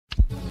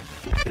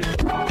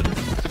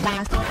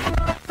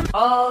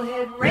All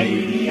Hit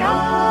Radio.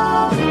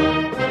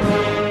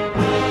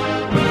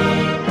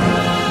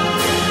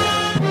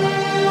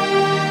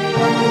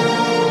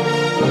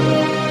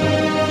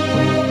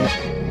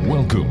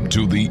 Welcome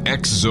to the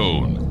X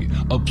Zone,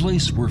 a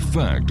place where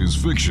fact is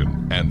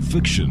fiction and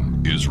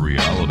fiction is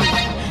reality.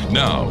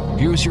 Now,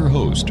 here's your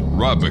host,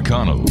 Rob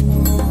McConnell.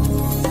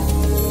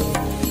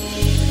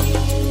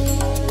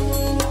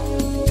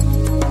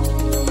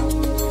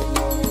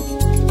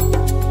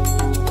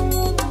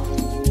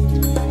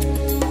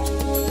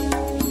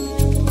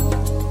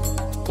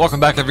 Welcome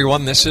back,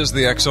 everyone. This is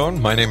the X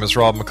Zone. My name is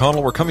Rob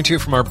McConnell. We're coming to you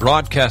from our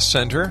broadcast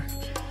center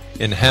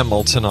in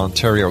Hamilton,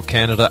 Ontario,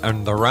 Canada,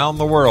 and around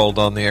the world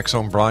on the X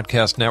Zone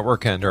Broadcast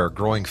Network and our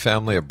growing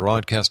family of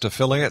broadcast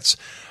affiliates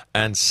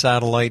and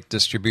satellite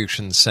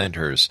distribution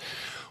centers.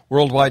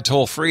 Worldwide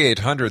toll-free,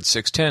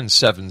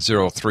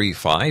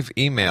 800-610-7035.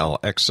 Email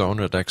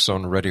xzone at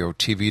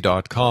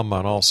xzoneradiotv.com,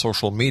 on all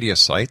social media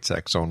sites,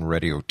 Xzone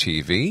Radio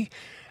TV.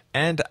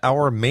 And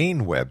our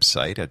main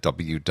website at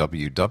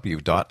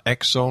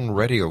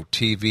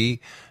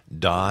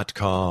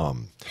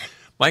www.xzoneradiotv.com.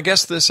 My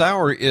guest this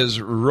hour is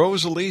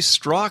Rosalie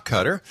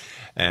Strawcutter,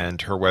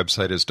 and her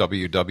website is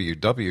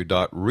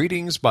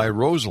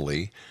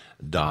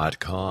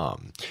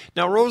www.readingsbyrosalie.com.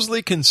 Now,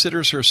 Rosalie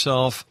considers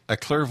herself a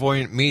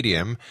clairvoyant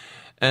medium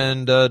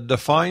and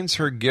defines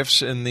her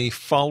gifts in the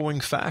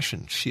following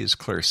fashion. She is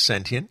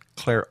clairsentient,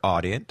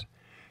 clairaudient,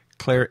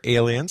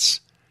 clairalience,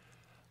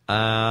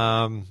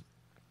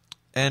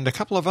 and a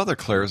couple of other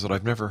clairs that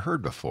I've never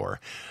heard before.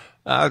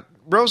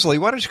 Rosalie,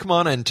 why don't you come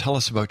on and tell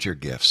us about your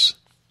gifts?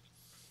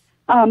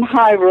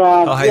 Hi,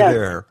 Rob. Oh, hi yes.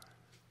 there.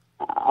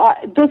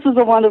 This is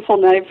a wonderful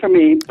night for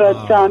me.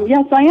 But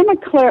yes, I am a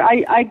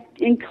I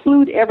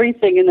include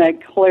everything in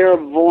that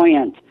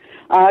clairvoyant.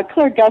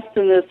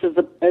 Clairgustance is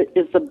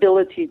the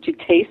ability to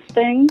taste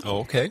things. Oh,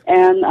 okay.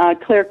 And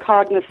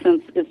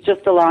claircognizance is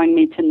just allowing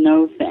me to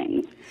know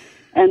things.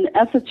 And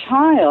as a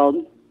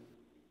child,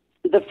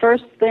 the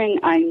first thing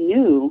I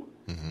knew,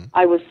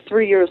 I was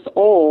 3 years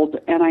old,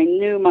 and I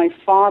knew my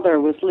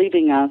father was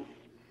leaving us,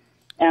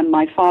 and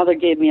my father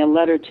gave me a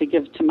letter to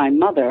give to my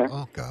mother.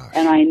 Oh, gosh.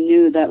 And I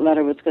knew that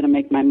letter was going to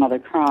make my mother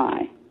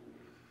cry.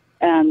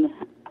 And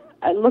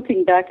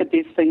looking back at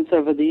these things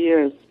over the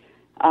years,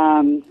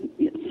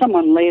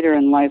 someone later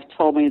in life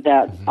told me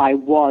that I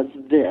was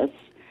this,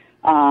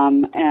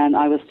 and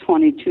I was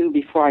 22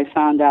 before I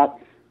found out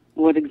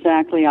what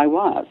exactly I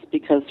was,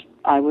 because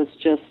I was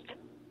just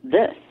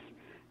this.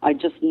 I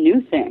just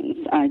knew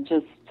things. I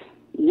just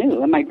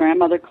knew. And my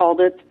grandmother called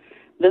it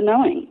the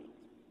knowing.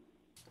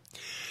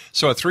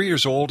 So at 3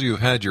 years old, you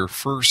had your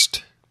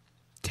first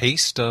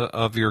taste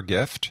of your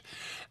gift.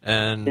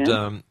 And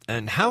Yeah.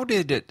 And how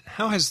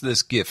has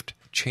this gift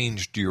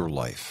changed your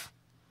life?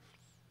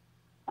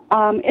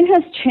 It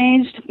has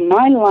changed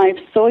my life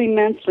so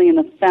immensely in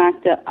the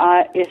fact that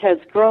it has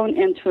grown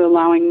into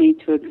allowing me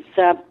to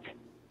accept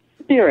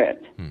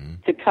spirit,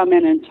 to come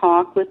in and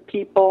talk with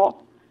people.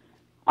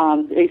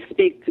 They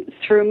speak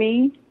through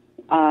me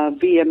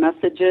via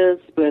messages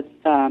with,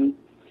 I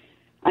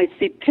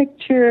see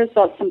pictures,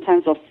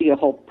 sometimes I'll see a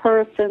whole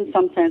person,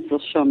 sometimes they'll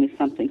show me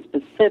something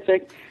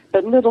specific,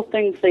 but little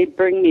things they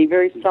bring me.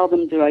 Very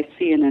seldom do I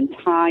see an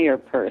entire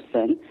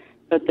person,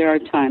 but there are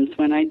times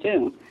when I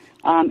do.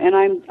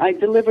 And I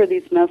deliver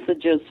these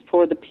messages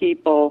for the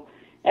people,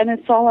 and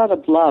it's all out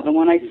of love. And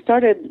when I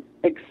started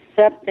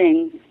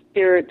accepting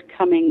spirit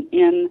coming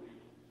in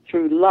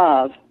through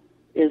love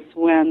is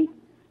when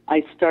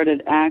I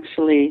started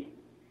actually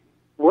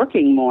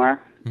working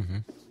more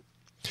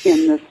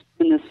in this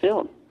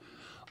field.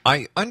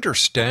 I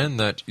understand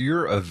that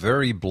you're a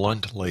very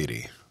blunt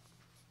lady.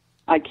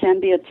 I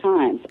can be at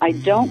times. I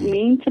don't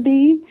mean to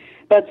be,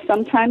 but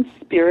sometimes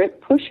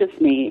spirit pushes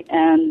me.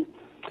 And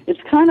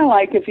it's kind of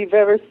like if you've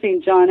ever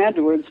seen John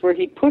Edwards, where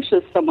he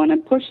pushes someone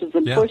and pushes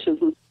and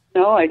pushes. And,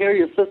 no, I hear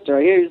your sister.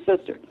 I hear your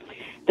sister.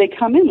 They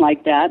come in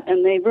like that,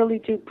 and they really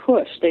do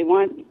push. They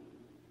want.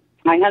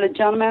 I had a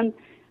gentleman.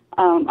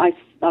 I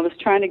was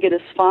trying to get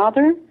his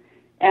father,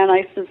 and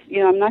I says,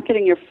 I'm not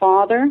getting your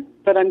father,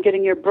 but I'm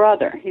getting your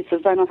brother. He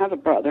says, I don't have a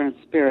brother in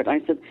spirit. I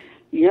said,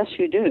 yes,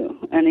 you do.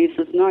 And he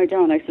says, no, I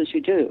don't. I says,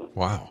 you do.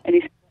 Wow. And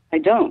he said, I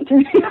don't.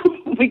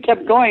 We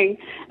kept going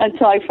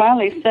until I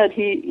finally said,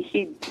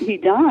 he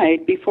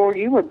died before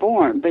you were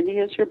born, but he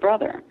is your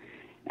brother.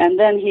 And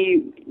then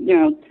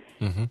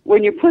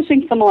when you're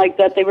pushing someone like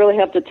that, they really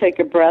have to take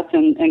a breath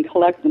and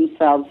collect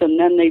themselves, and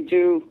then they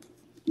do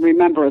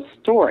remember a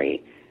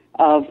story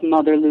of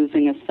mother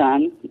losing a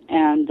son,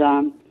 and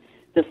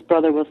this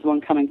brother was the one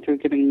coming through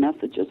giving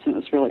messages, and it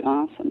was really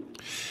awesome.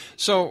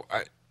 So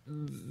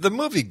the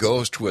movie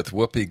Ghost with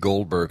Whoopi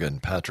Goldberg and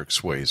Patrick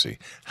Swayze,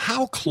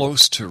 how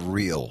close to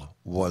real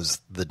was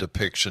the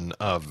depiction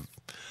of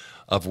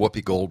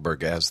Whoopi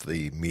Goldberg as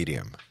the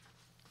medium?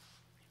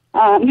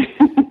 I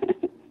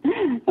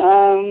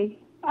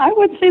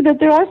would say that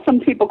there are some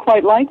people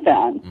quite like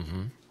that.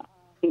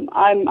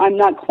 I'm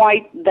not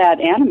quite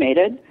that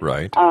animated.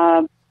 Right.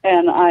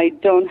 And I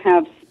don't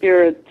have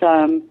spirit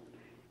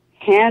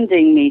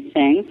handing me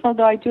things,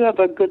 although I do have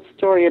a good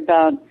story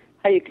about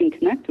how you can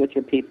connect with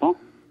your people.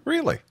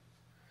 Really?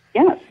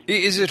 Yes.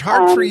 Is it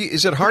hard for you?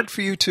 Is it hard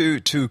for you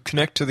to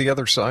connect to the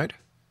other side?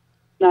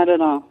 Not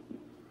at all.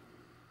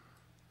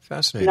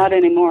 Fascinating. Not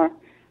anymore.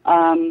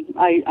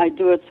 I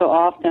do it so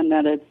often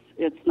that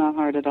it's not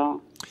hard at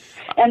all.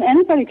 And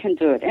anybody can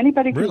do it.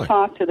 Anybody can Really?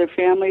 talk to their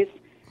families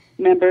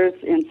members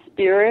in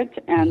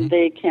spirit, and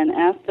they can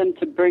ask them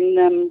to bring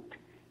them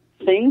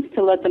things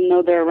to let them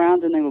know they're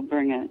around, and they will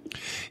bring it.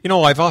 You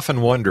know, I've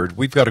often wondered,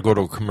 we've got to go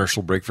to a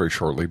commercial break very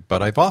shortly,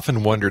 but I've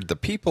often wondered the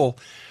people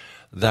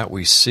that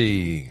we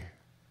see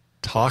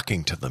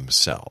talking to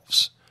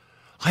themselves,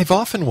 I've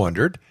often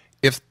wondered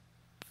if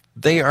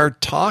they are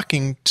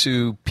talking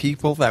to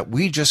people that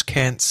we just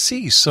can't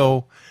see.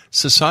 So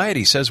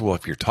society says, well,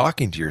 if you're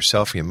talking to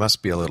yourself, you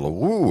must be a little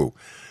woo-woo.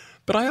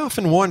 But I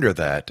often wonder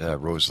that,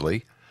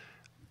 Rosalie,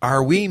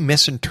 are we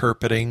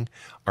misinterpreting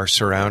our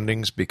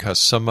surroundings because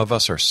some of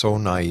us are so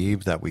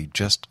naive that we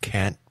just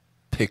can't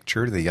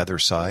picture the other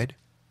side?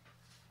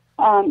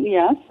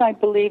 Yes, I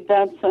believe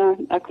that's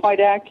a quite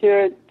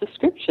accurate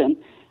description.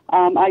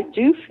 I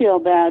do feel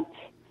that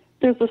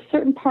there's a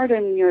certain part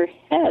in your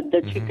head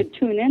that you could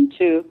tune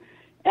into,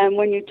 and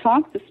when you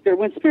talk to Spirit,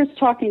 when Spirit's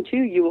talking to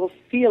you, you will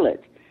feel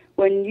it.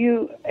 When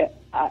you,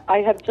 I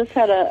have just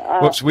had a.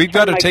 Whoops, we've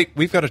got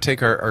to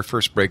take our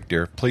first break,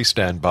 dear. Please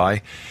stand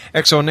by.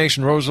 Exo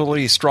Nation,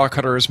 Rosalie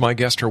Strawcutter is my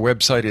guest. Her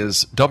website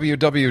is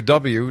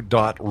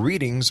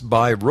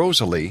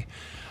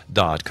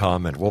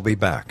www.readingsbyrosalie.com, and we'll be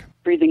back.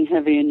 Breathing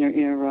heavy in your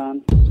ear,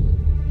 Ron.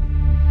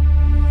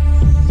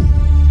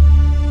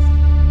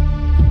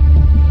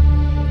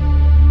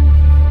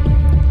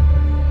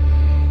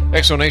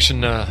 Exo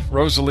Nation,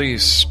 Rosalie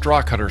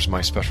Strawcutter is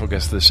my special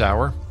guest this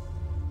hour.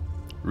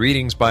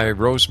 Readings by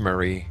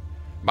Rosalie.com.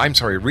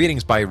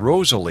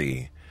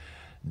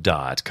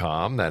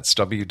 That's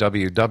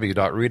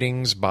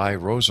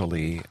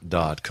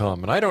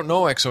www.readingsbyrosalie.com. And I don't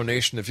know, Exo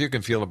Nation, if you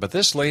can feel it, but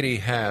this lady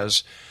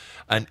has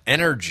an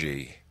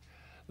energy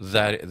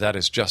that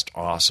is just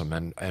awesome.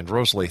 And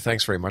Rosalie,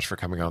 thanks very much for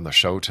coming on the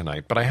show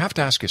tonight. But I have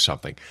to ask you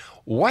something.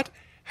 What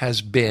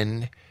has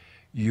been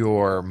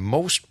your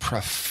most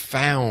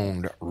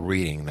profound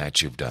reading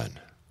that you've done?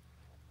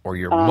 Or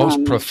your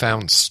most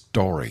profound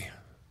story?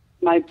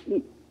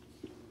 Okay,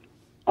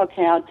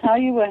 I'll tell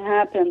you what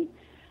happened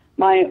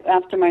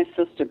after my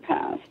sister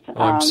passed. Oh,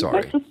 I'm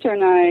sorry. My sister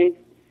and I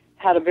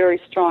had a very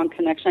strong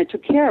connection. I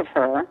took care of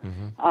her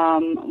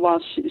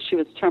while she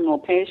was a terminal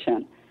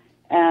patient.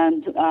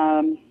 And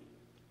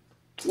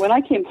when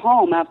I came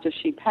home after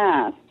she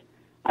passed,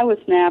 I was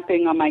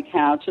napping on my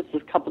couch just a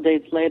couple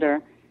days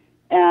later.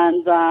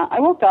 And I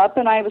woke up,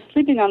 and I was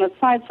sleeping on the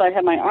side, so I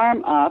had my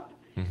arm up.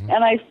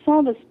 And I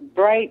saw this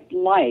bright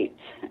light,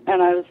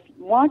 and I was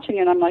watching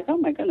it. I'm like, oh,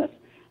 my goodness,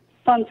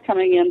 sun's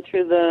coming in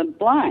through the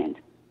blind.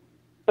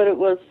 But it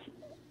was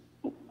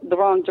the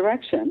wrong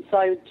direction. So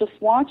I just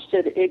watched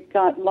it. It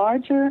got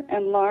larger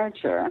and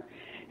larger,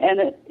 and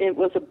it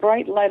was a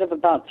bright light of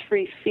about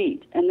 3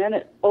 feet. And then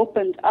it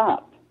opened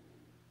up,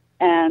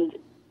 and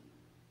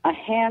a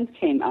hand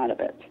came out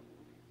of it.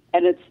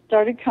 And it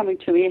started coming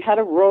to me. It had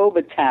a robe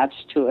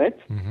attached to it.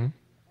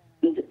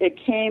 And it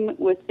came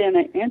within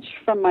an inch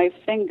from my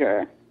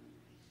finger.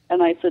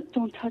 And I said,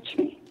 don't touch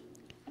me.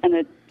 And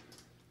it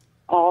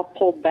all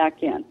pulled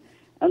back in.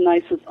 And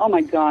I said, oh,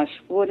 my gosh,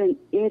 what an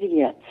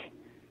idiot.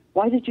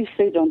 Why did you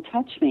say don't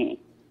touch me?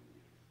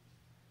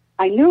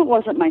 I knew it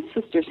wasn't my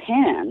sister's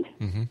hand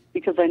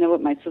because I know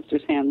what my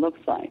sister's hand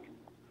looks like.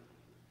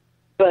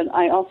 But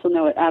I also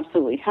know it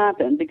absolutely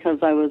happened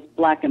because I was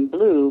black and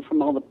blue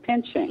from all the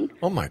pinching.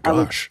 Oh, my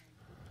gosh.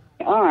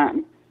 My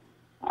arm.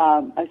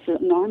 I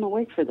said, no, I'm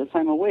awake for this.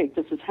 I'm awake.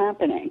 This is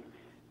happening.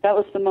 That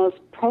was the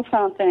most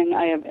profound thing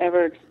I have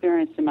ever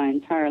experienced in my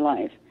entire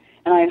life.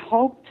 And I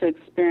hope to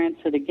experience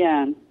it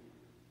again.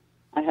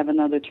 I have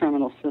another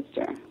terminal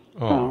sister.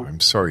 Oh, so, I'm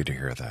sorry to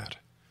hear that.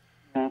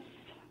 Yes.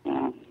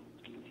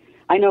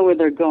 I know where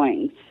they're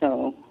going,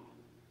 so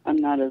I'm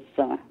not as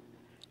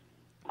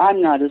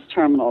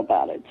terminal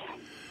about it.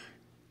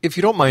 If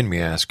you don't mind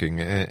me asking,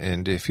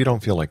 and if you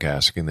don't feel like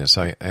answering this,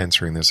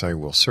 I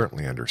will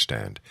certainly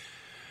understand.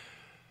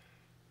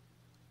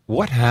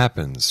 What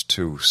happens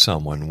to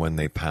someone when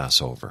they pass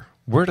over?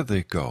 Where do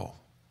they go?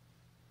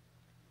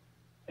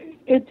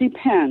 It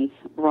depends,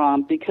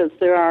 Ron, because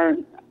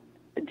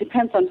it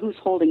depends on who's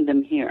holding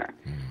them here.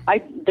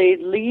 They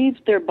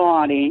leave their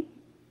body.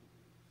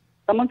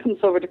 Someone comes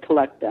over to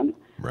collect them.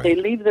 Right. They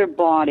leave their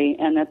body,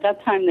 and at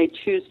that time they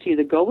choose to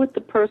either go with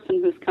the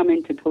person who's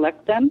coming to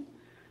collect them,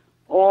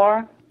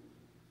 or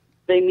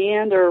they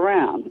meander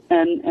around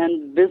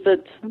and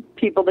visit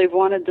people they've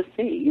wanted to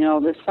see. You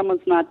know, if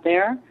someone's not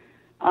there,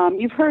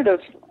 you've heard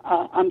of,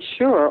 I'm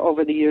sure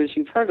over the years,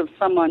 you've heard of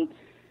someone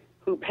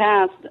who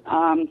passed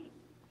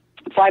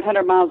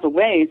 500 miles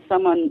away.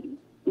 Someone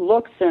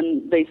looks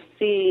and they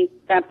see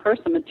that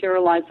person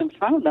materialize in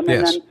front of them,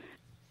 and then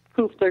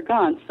poof, they're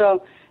gone.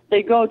 So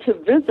they go to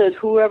visit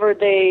whoever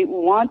they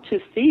want to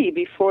see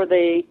before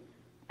they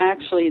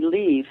actually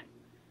leave.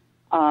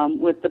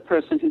 with the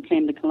person who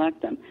came to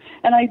collect them.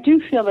 And I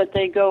do feel that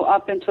they go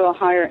up into a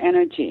higher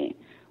energy.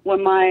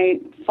 When my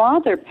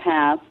father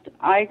passed,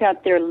 I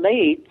got there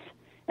late,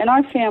 and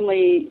our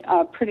family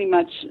pretty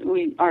much,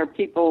 our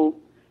people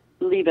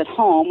leave at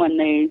home and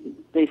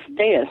they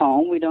stay at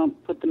home. We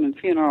don't put them in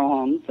funeral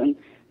homes and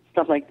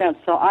stuff like that.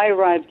 So I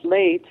arrived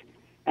late,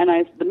 and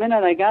the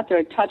minute I got there,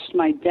 I touched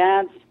my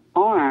dad's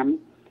arm,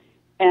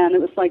 and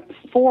it was like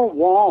 4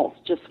 walls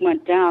just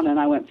went down, and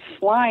I went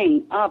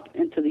flying up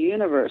into the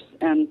universe.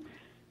 And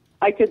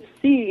I could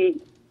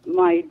see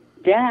my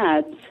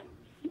dad's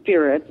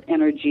spirit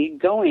energy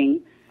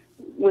going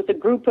with a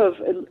group of,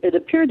 it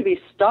appeared to be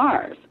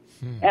stars.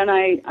 And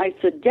I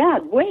said,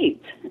 Dad,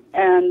 wait.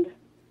 And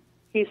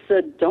he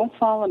said, don't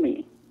follow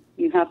me.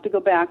 You have to go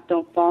back.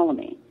 Don't follow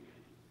me.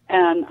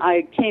 And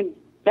I came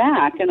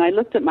back, and I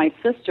looked at my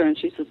sister, and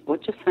she says,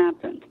 what just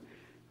happened?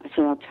 I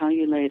said, I'll tell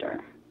you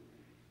later.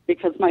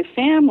 Because my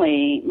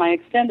family, my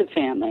extended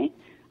family,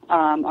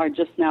 are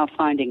just now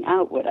finding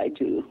out what I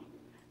do.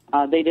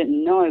 They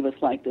didn't know I was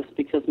like this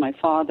because my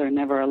father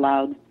never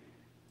allowed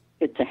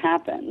it to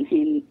happen.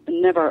 He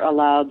never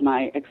allowed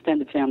my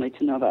extended family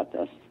to know about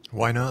this.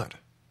 Why not?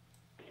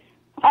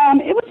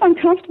 It was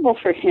uncomfortable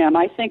for him.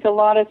 I think a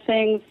lot of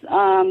things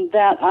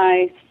that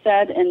I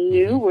said and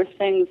knew were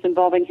things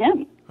involving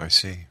him. I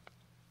see.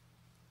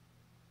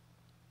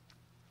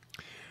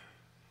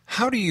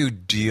 How do you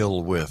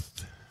deal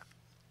with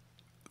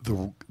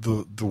the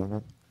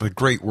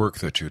great work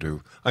that you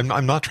do?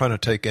 I'm not trying to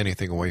take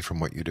anything away from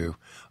what you do.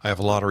 I have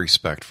a lot of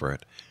respect for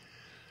it.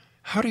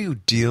 How do you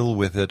deal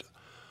with it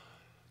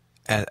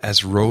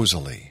as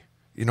Rosalie?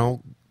 You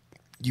know,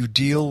 you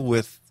deal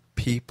with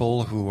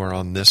people who are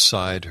on this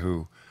side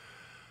who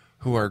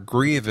are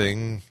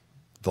grieving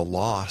the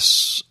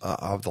loss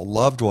of the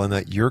loved one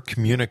that you're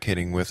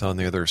communicating with on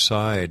the other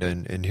side,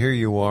 and here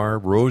you are,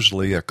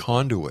 Rosalie, a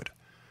conduit.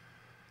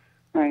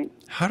 Right.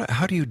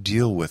 How do you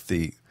deal with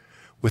the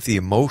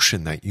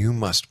emotion that you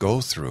must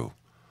go through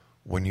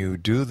when you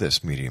do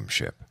this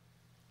mediumship?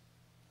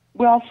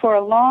 Well, for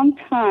a long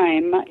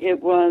time,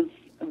 it was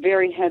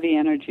very heavy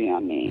energy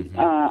on me.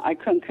 I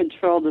couldn't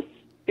control the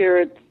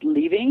spirits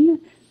leaving.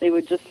 They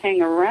would just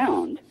hang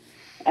around.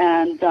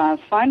 And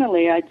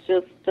finally, I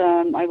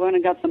went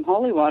and got some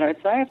holy water. I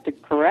said, I have to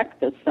correct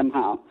this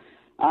somehow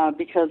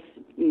because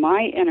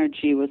my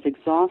energy was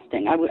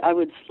exhausting. I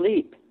would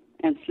sleep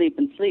and sleep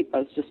and sleep. I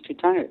was just too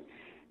tired.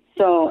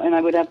 So, and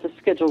I would have to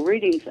schedule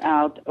readings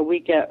out a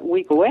week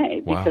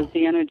away because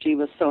the energy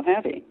was so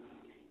heavy.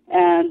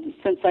 And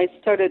since I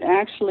started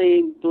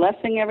actually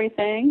blessing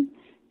everything,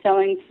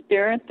 telling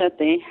Spirit that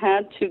they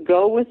had to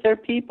go with their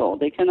people,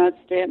 they cannot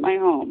stay at my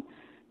home.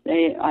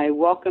 I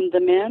welcomed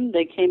them in.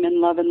 They came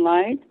in love and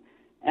light,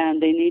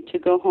 and they need to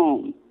go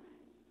home.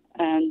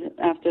 And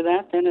after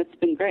that, then it's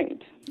been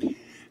great.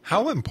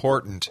 How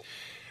important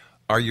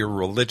are your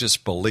religious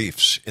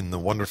beliefs in the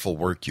wonderful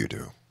work you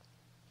do?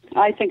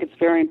 I think it's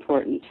very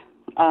important.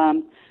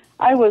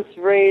 I was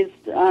raised,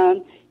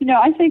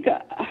 I think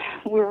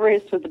we were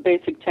raised with the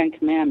basic 10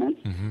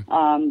 Commandments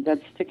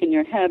that stick in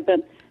your head,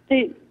 but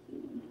the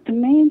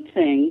main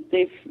thing,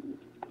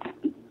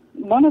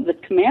 one of the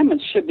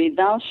commandments should be,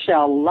 thou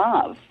shalt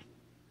love,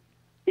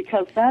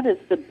 because that is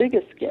the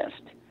biggest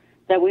gift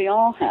that we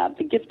all have,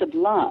 the gift of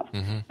love.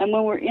 And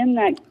when we're in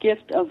that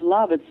gift of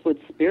love, it's what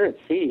Spirit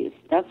sees.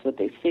 That's what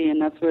they see,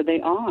 and that's where they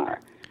are.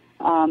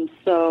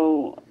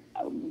 So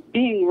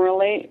being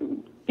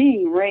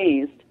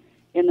raised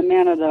in the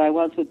manner that I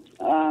was with,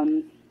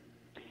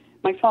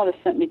 my father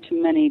sent me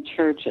to many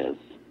churches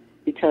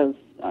because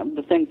of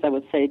the things I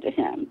would say to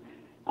him.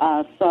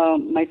 So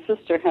my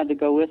sister had to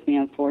go with me,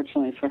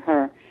 unfortunately, for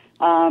her.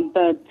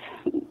 But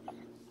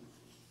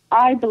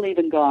I believe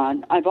in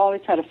God. I've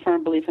always had a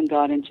firm belief in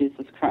God and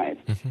Jesus Christ.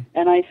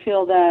 And I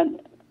feel that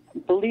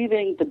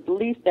the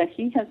belief that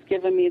He has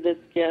given me this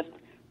gift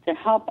to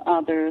help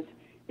others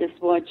is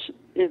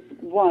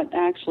what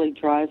actually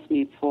drives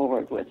me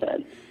forward with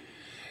it.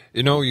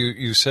 You know,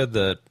 you said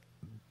that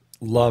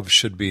love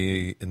should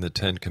be in the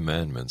 10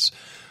 Commandments.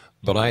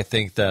 But I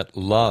think that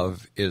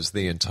love is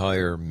the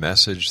entire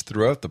message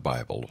throughout the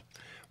Bible,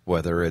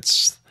 whether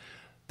it's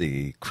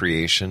the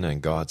creation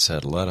and God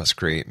said, let us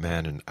create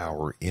man in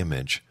our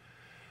image.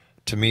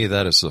 To me,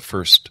 that is the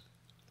first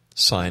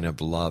sign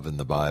of love in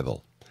the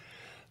Bible.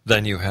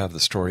 Then you have the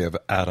story of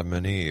Adam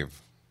and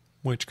Eve,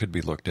 which could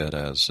be looked at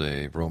as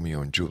a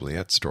Romeo and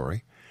Juliet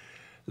story.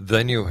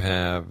 Then you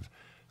have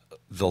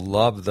the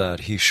love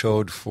that he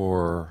showed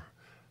for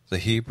the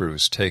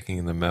Hebrews,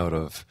 taking them out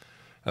of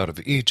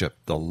Egypt,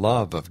 the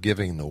love of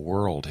giving the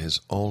world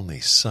his only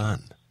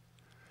son.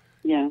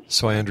 Yeah.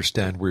 So I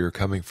understand where you're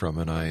coming from,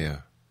 and I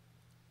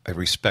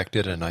respect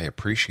it and I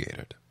appreciate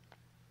it.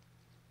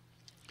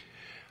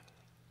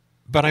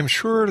 But I'm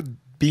sure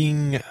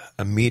being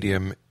a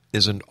medium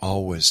isn't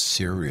always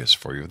serious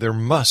for you. There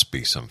must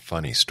be some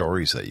funny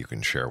stories that you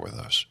can share with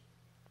us.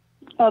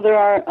 Oh, there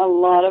are a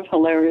lot of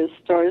hilarious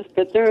stories,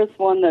 but there is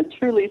one that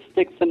truly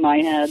sticks in my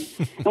head.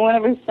 And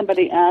whenever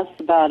somebody asks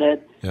about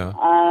it,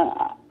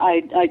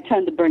 I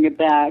tend to bring it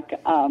back.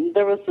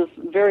 There was this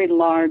very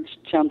large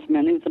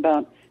gentleman. He was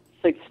about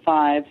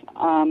 6'5",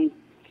 and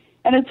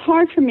it's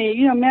hard for me,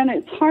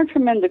 it's hard for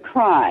men to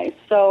cry.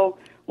 So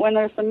when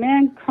there's a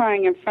man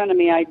crying in front of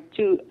me, I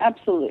do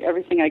absolutely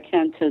everything I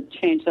can to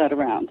change that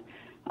around.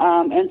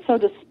 And so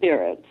does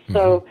spirits. Mm-hmm.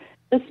 So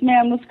this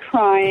man was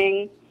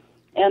crying,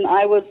 and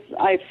I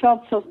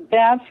felt so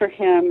bad for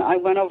him. I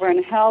went over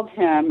and held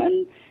him,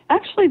 and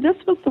actually this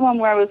was the one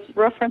where I was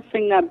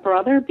referencing that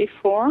brother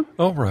before.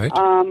 Oh, right.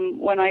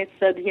 When I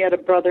said he had a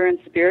brother in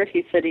spirit,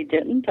 he said he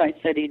didn't. I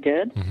said he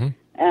did. Mm-hmm.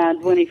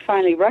 And when he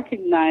finally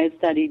recognized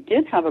that he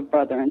did have a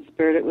brother in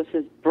spirit, it was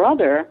his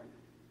brother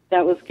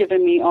that was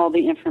giving me all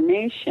the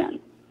information.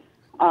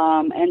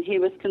 And he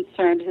was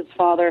concerned his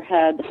father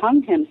had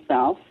hung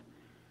himself,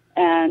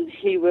 and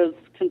he was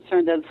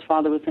concerned that his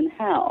father was in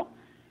hell.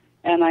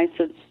 And I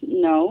said,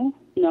 no,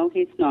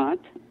 he's not.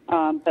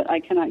 But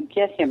I cannot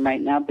get him right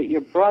now, but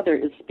your brother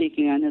is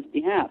speaking on his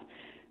behalf.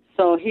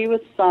 So he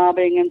was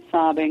sobbing and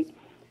sobbing.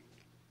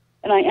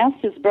 And I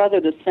asked his brother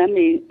to send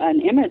me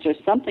an image or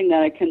something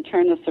that I can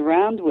turn this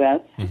around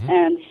with. Mm-hmm.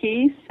 And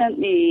he sent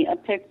me a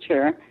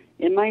picture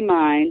in my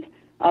mind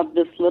of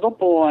this little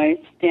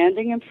boy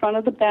standing in front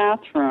of the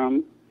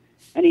bathroom,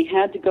 and he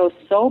had to go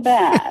so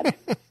bad.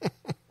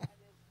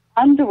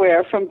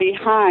 Underwear from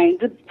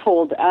behind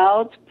pulled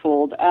out.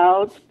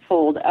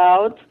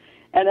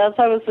 And as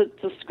I was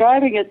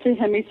describing it to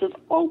him, he says,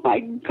 "Oh, my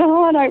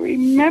God, I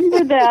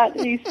remember that."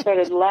 And he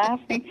started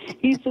laughing.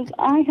 He says,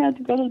 "I had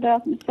to go to the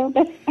bathroom so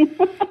bad."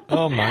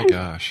 Oh, my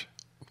gosh.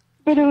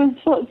 But it was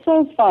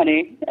so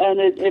funny, and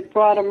it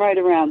brought him right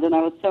around, and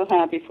I was so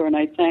happy for it, and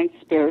I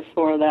thanked Spirit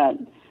for that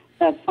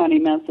funny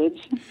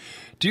message.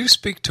 Do you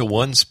speak to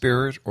one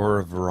spirit or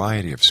a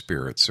variety of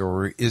spirits,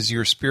 or is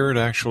your spirit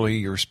actually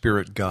your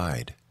spirit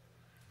guide?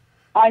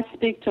 I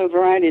speak to a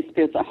variety of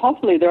spirits.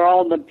 Hopefully, they're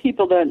all the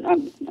people that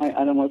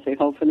I don't want to say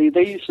hopefully.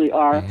 They usually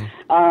are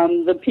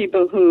the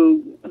people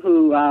who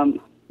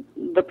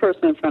the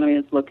person in front of me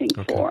is looking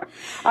for.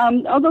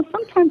 Although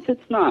sometimes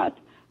it's not.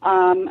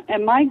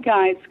 And my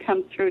guides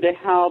come through to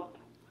help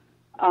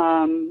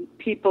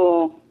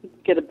people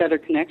get a better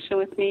connection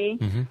with me,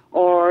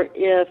 or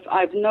if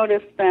I've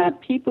noticed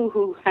that people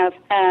who have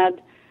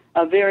had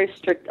a very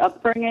strict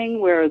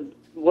upbringing where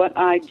what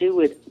I do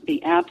would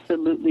be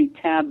absolutely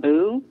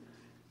taboo,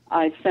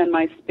 I send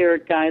my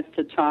spirit guides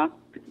to talk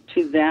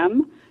to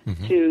them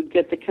to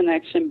get the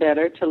connection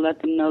better, to let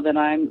them know that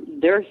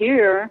they're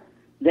here,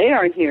 they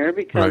are here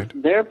because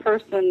their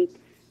person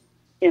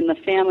in the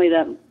family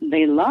that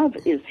they love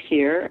is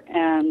here,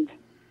 and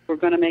we're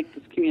going to make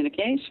this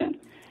communication.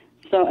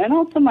 So, and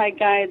also my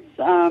guides,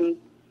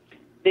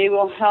 they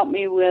will help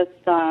me with,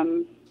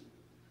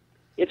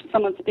 if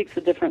someone speaks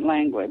a different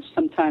language,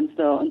 sometimes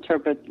they'll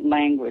interpret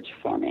language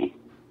for me.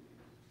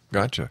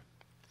 Gotcha.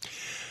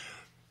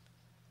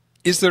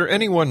 Is there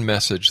any one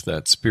message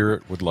that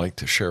Spirit would like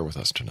to share with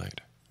us tonight?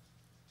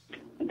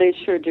 They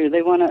sure do.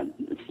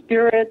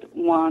 Spirit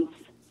wants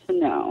to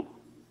know,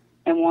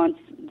 and wants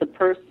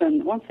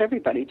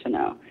everybody to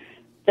know,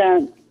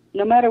 that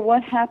no matter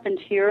what happened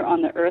here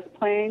on the earth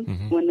plane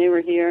when they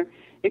were here,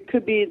 it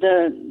could be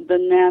the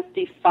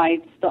nasty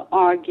fights, the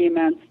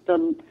arguments,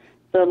 the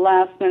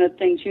last-minute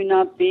things, you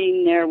not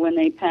being there when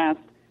they passed,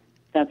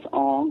 that's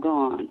all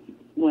gone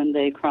when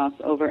they cross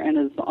over, and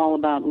it's all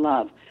about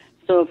love.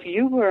 So if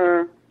you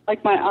were,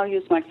 I'll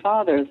use my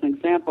father as an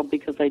example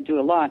because I do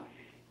a lot.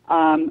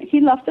 He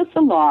left us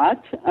a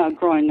lot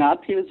growing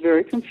up. He was a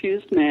very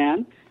confused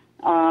man.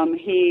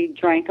 He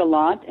drank a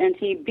lot, and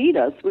he beat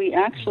us. We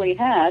actually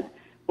had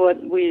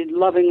what we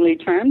lovingly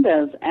termed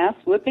as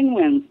ass-whipping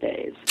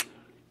Wednesdays.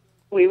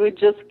 We would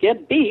just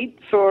get beat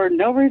for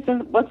no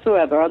reason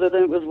whatsoever other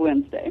than it was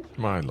Wednesday.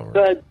 My Lord.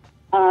 But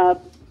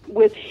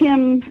with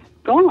him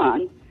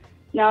gone,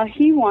 now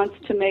he wants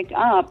to make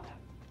up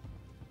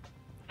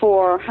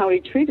for how he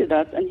treated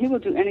us, and he will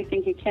do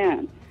anything he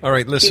can. All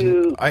right,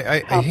 listen,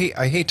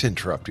 I hate to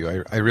interrupt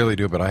you. I really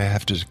do, but I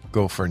have to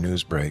go for a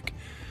news break.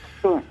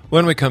 Sure.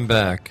 When we come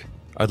back,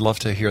 I'd love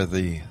to hear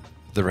the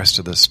rest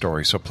of this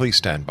story, so please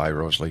stand by,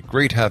 Rosalie.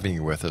 Great having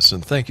you with us,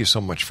 and thank you so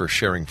much for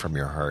sharing from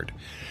your heart.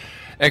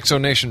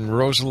 Exonation,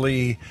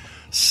 Rosalie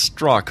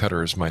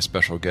Strawcutter is my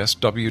special guest,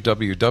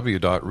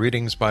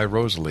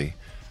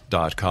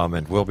 www.readingsbyrosalie.com,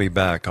 and we'll be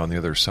back on the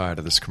other side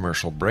of this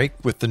commercial break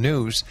with the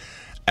news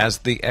as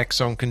the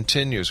X-Zone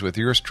continues with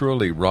yours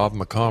truly, Rob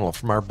McConnell,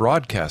 from our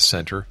broadcast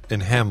center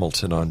in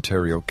Hamilton,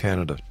 Ontario,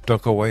 Canada.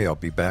 Don't go away, I'll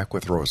be back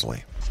with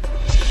Rosalie.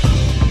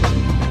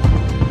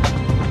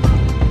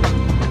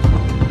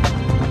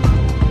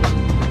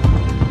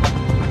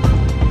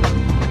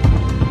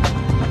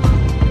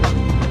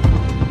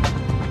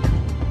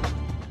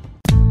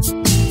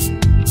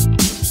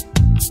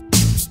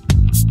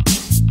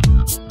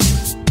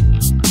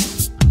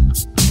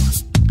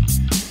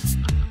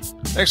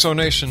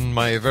 Exonation,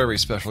 my very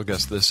special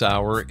guest this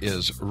hour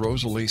is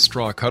Rosalie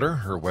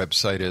Strawcutter. Her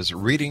website is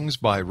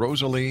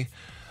readingsbyrosalie.com.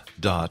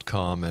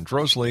 gmail.com. And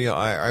Rosalie,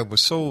 I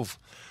was so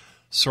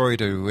sorry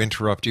to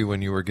interrupt you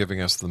when you were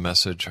giving us the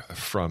message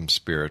from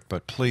Spirit,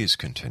 but please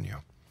continue.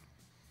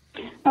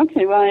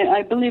 Okay, well,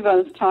 I believe I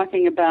was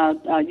talking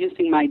about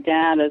using my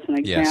dad as an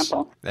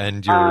example. Yes,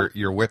 and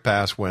your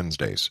whip-ass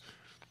Wednesdays.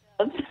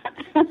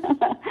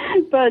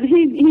 But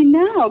he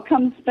now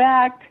comes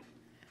back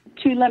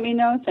to let me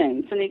know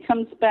things, and he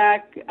comes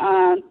back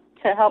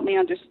to help me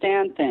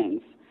understand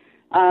things.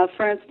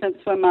 For instance,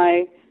 when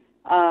my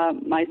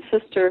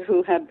sister,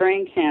 who had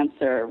brain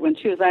cancer, when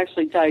she was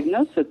actually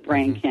diagnosed with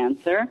brain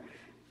cancer,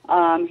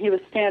 he was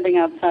standing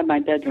outside my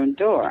bedroom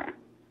door.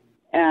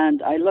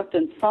 And I looked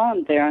and saw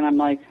him there, and I'm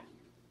like,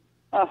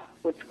 oh,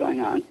 what's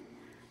going on?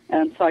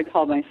 And so I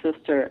called my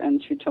sister,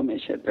 and she told me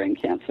she had brain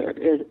cancer.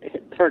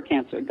 Her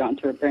cancer had gone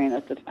to her brain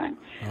at the time.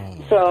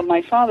 Oh. So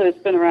my father has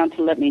been around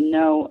to let me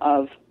know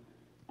of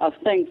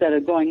things that are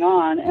going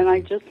on. And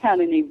I just had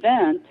an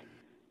event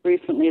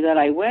recently that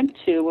I went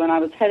to. When I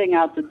was heading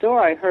out the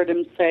door, I heard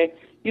him say,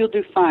 "You'll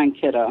do fine,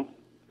 kiddo."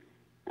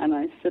 And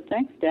I said,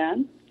 "Thanks,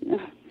 Dad."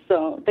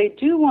 So they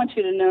do want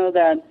you to know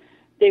that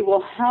they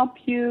will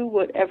help you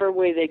whatever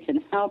way they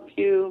can help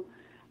you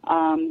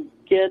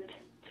get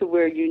to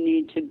where you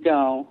need to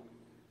go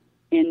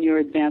in your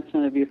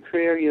advancement of your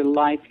career, your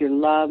life, your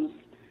loves.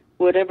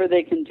 Whatever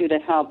they can do to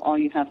help, all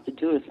you have to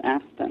do is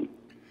ask them.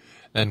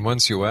 And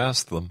once you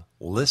ask them,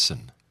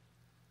 listen.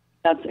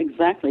 That's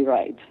exactly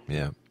right.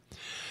 Yeah.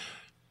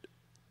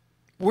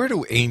 Where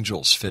do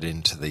angels fit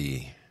into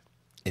the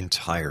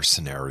entire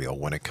scenario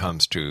when it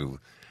comes to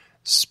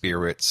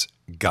spirits,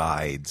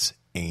 guides,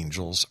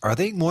 angels? Are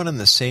they one and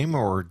the same,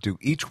 or do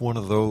each one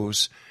of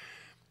those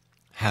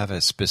have a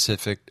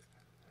specific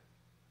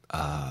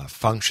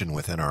function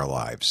within our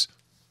lives?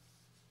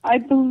 I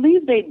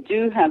believe they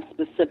do have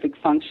specific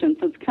functions.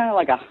 It's kind of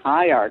like a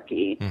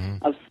hierarchy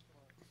of.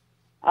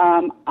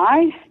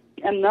 I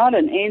am not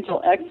an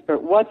angel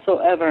expert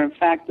whatsoever. In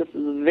fact, this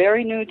is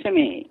very new to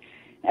me.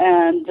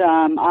 And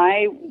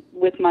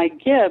with my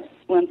gifts,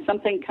 when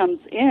something comes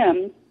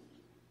in,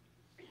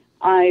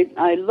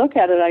 I look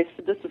at it, I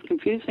said, this is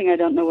confusing, I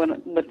don't know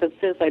what this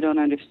is, I don't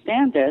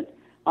understand it.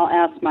 I'll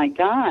ask my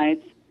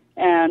guides,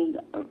 and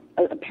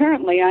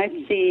apparently I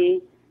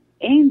see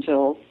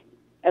angels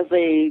as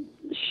a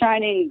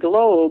shining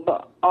globe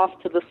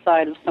off to the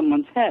side of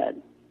someone's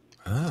head.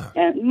 Ah.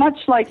 And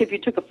much like if you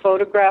took a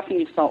photograph and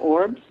you saw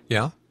orbs.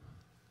 Yeah.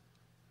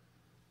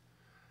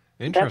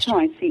 Interesting. That's how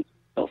I see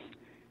angels.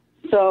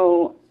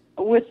 So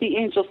with the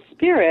angel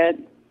spirit,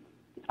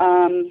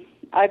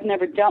 I've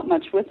never dealt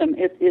much with them.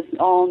 It is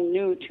all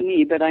new to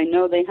me, but I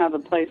know they have a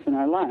place in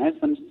our lives.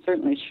 I'm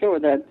certainly sure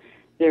that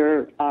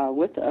they're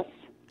with us.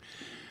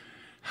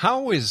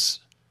 How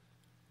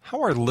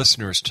are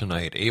listeners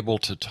tonight able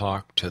to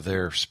talk to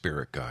their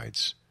spirit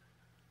guides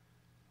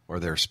or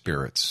their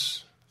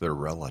spirits, their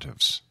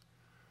relatives?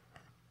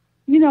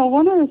 You know,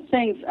 one of the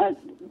things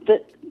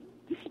that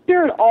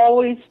Spirit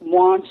always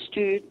wants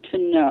you to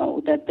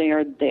know that they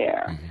are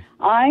there. Mm-hmm.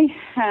 I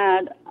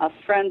had a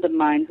friend of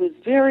mine who's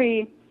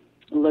very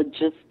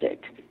logistic.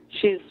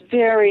 She's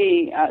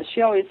very,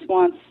 she always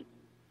wants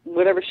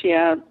whatever she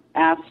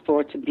asks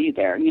for to be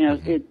there. You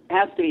know, it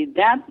has to be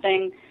that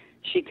thing.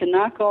 She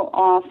cannot go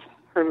off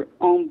her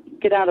own,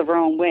 get out of her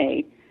own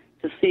way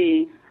to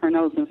see her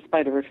nose in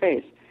spite of her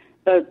face.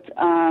 But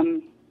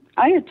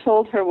I had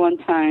told her one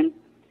time,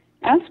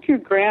 ask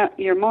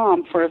your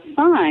mom for a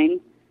sign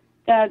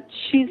that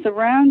she's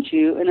around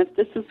you and if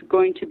this is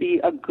going to be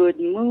a good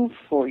move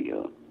for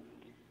you.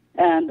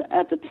 And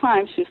at the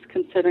time, she was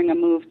considering a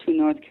move to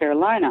North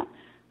Carolina.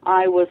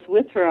 I was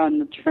with her on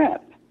the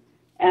trip,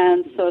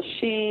 and so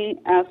she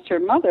asked her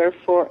mother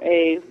for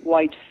a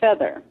white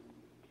feather.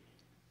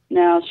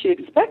 Now, she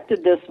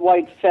expected this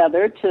white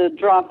feather to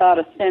drop out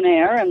of thin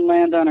air and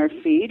land on her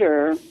feet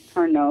or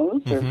her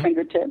nose or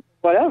fingertips,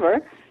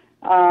 whatever.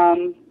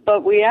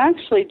 But we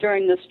actually,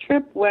 during this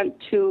trip, went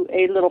to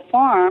a little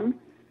farm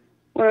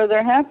where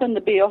there happened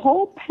to be a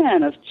whole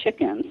pen of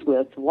chickens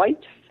with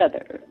white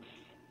feathers.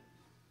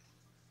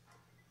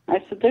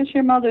 I said, there's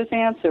your mother's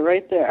answer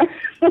right there.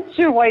 That's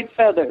your white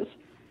feathers.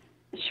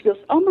 She goes,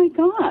 oh, my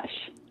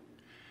gosh.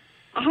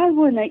 I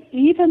wouldn't have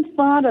even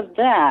thought of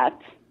that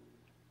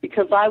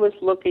because I was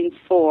looking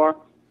for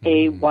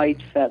a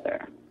white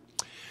feather.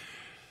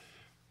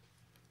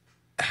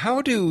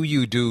 How do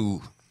you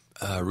do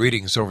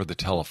readings over the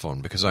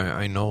telephone? Because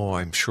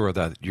I'm sure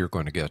that you're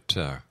going to get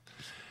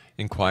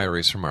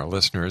inquiries from our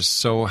listeners.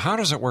 So how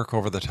does it work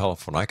over the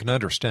telephone? I can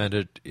understand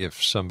it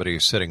if somebody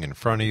is sitting in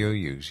front of you,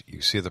 you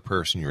see the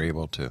person, you're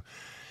able to,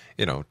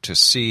 to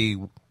see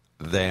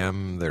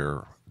them,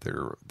 their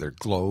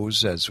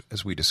glows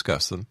as we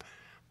discuss them.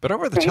 But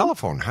over the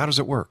telephone, how does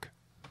it work?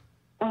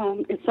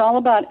 It's all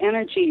about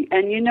energy.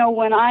 And,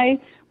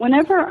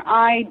 whenever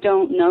I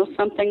don't know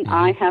something,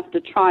 I have to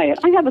try it.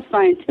 I have a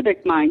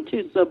scientific mind,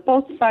 too, so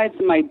both sides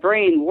of my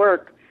brain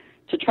work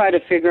to try to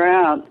figure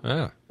out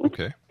what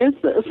is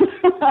this.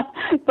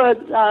 But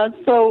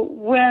so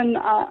when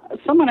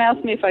someone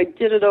asked me if I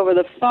did it over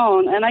the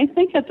phone, and I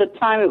think at the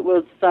time it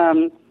was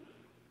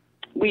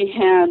we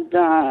had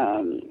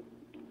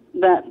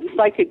that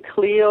psychic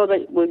Cleo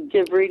that would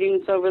give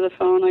readings over the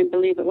phone, I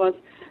believe it was.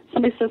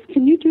 Somebody says,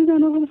 can you do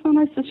that over the phone?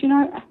 I says,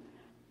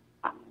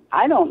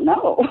 I don't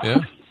know. Yeah.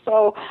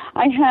 So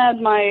I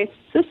had my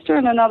sister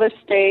in another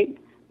state,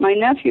 my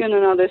nephew in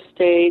another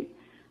state.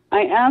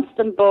 I asked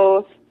them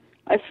both.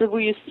 I said, will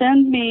you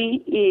send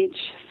me each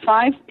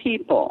 5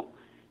 people?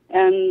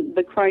 And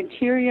the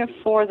criteria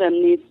for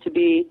them needs to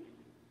be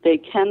they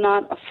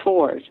cannot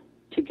afford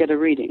to get a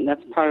reading.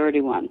 That's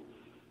priority 1.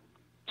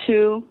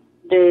 2,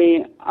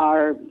 they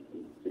are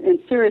in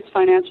serious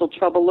financial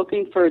trouble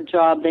looking for a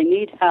job. They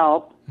need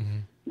help. Mm-hmm.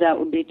 That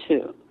would be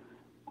 2.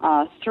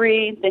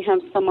 3, they have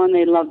someone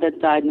they love that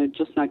died and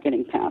they're just not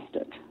getting past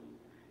it.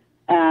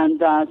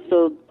 And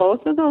so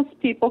both of those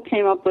people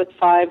came up with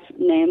 5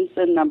 names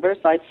and numbers.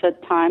 I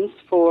set times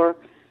for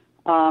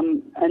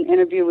an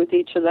interview with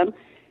each of them.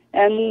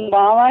 And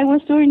while I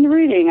was doing the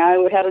reading, I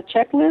had a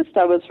checklist.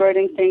 I was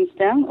writing things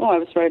down. Oh, I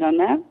was right on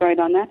that, right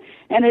on that.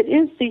 And it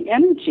is the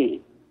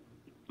energy.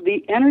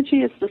 The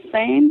energy is the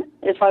same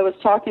if I was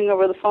talking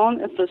over the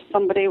phone as if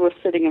somebody was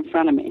sitting in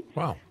front of me.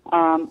 Wow.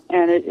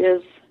 And it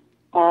is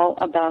all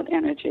about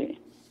energy.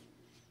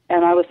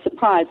 And I was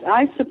surprised.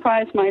 I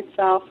surprise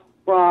myself,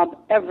 Rob,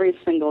 every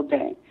single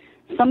day.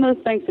 Some of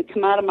the things that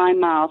come out of my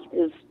mouth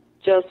is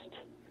just,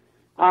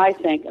 I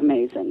think,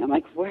 amazing. I'm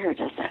like, where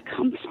does that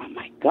come from?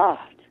 My God.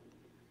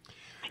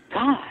 My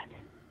God.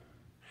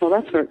 Well,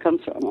 that's where it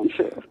comes from, I'm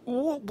sure.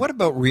 Well, what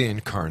about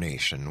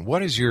reincarnation?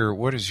 What is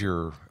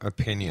your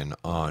opinion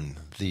on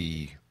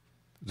the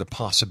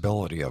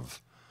possibility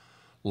of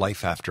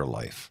life after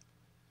life?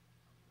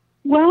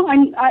 Well,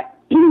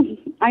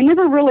 I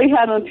never really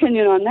had an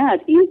opinion on that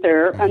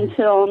either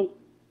until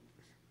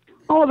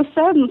all of a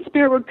sudden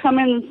Spirit would come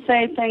in and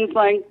say things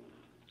like,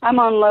 I'm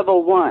on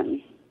level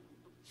 1.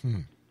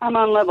 I'm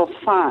on level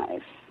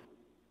 5.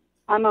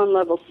 I'm on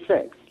level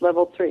 6,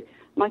 level 3.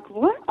 I'm like,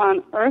 what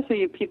on earth are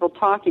you people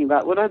talking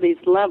about? What are these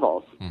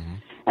levels? Mm-hmm.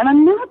 And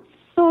I'm not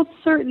so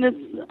certain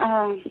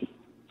it's...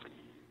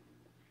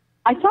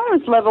 I thought it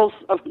was levels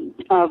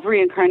of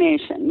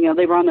reincarnation. You know,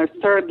 they were on their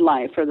 3rd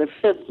life or their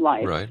 5th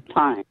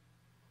lifetime.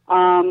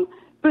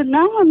 But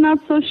now I'm not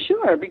so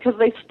sure because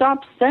they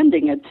stopped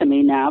sending it to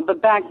me now.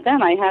 But back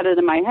then I had it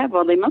in my head,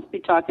 well, they must be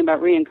talking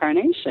about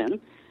reincarnation.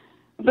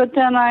 But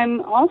then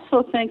I'm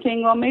also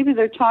thinking, well, maybe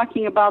they're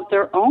talking about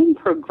their own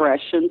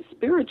progression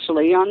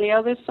spiritually on the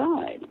other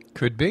side.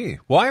 Could be.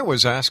 Why I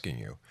was asking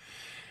you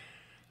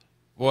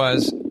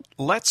was,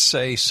 let's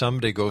say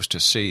somebody goes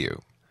to see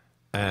you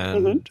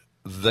and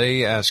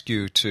they ask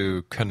you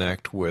to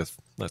connect with,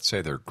 let's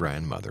say, their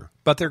grandmother,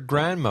 but their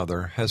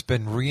grandmother has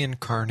been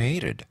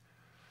reincarnated.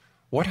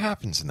 What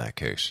happens in that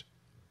case?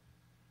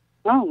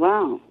 Oh,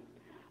 wow.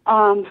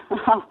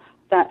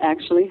 That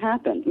actually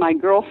happened. My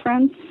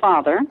girlfriend's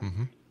father,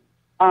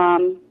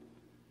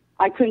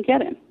 I couldn't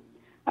get him.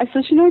 I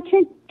says, I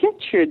can't get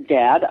your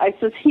dad. I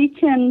says, he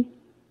can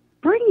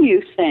bring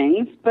you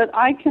things, but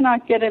I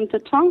cannot get him to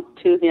talk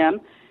to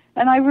him,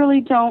 and I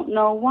really don't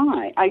know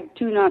why. I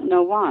do not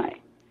know why.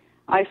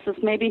 I says,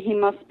 maybe he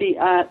must be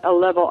at a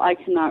level I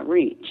cannot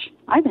reach.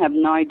 I have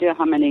no idea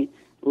how many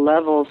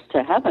levels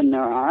to heaven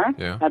there are.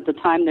 Yeah. At the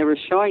time they were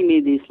showing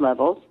me these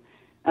levels.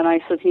 And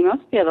I said, he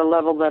must be at a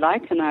level that I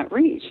cannot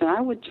reach. And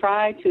I would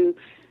try to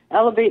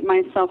elevate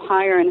myself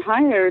higher and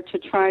higher to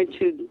try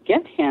to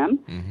get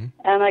him,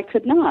 and I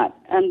could not.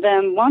 And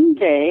then one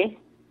day,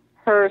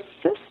 her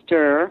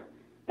sister,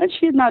 and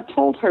she had not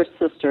told her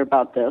sister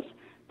about this,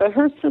 but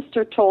her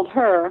sister told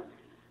her,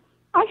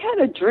 I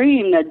had a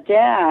dream that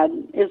Dad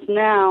is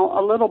now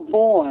a little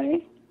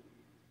boy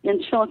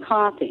in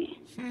Chillicothe.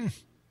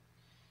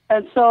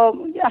 And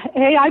so,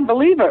 hey, I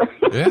believe her.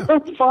 Yeah. Her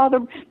father,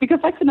 because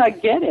I could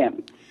not get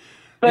him.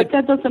 But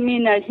that doesn't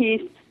mean that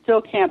he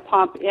still can't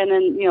pop in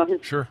and,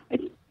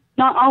 his,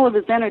 not all of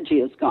his energy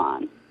is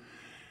gone.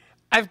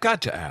 I've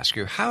got to ask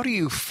you, how do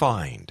you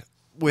find,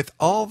 with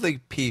all the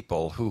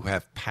people who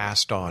have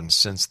passed on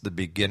since the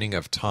beginning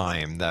of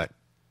time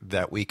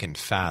that we can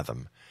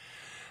fathom,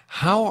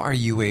 how are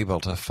you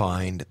able to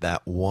find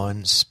that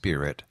one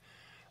spirit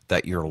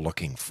that you're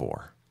looking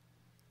for?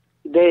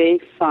 They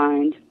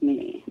find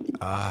me.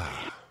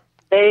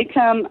 They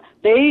come,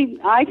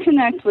 I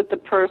connect with the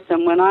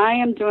person. When I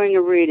am doing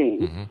a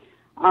reading,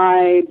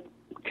 I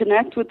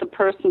connect with the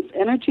person's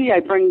energy,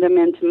 I bring them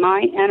into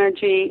my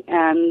energy,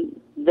 and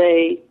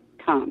they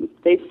come.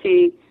 They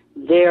see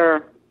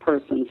their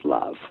person's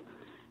love,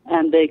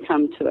 and they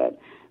come to it.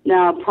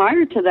 Now,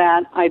 prior to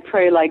that, I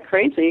pray like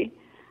crazy.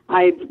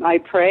 I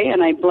pray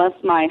and I bless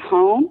my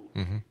home,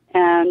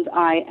 and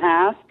I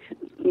ask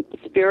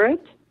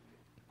Spirit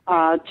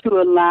to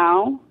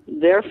allow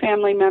their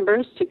family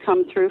members to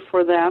come through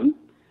for them,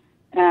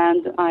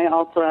 and I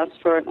also ask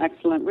for an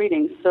excellent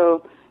reading.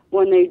 So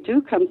when they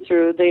do come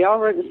through, they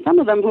already, some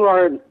of them who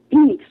are,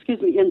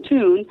 in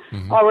tune,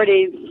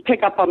 already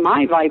pick up on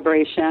my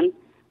vibration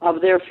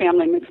of their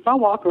family members. I'll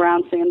walk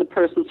around saying the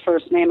person's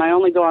first name. I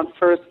only go on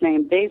first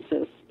name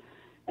basis.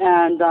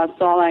 And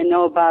so all I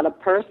know about a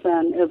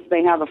person is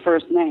they have a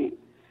first name.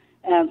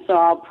 And so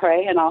I'll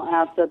pray and I'll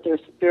ask that their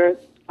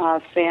spirit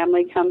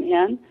family come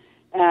in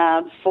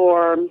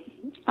for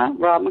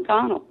Rob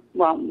McConnell.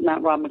 Well,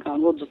 not Rob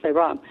McConnell, we'll just say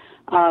Rob,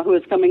 who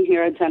is coming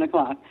here at 10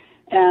 o'clock.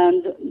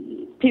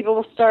 And people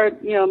will start,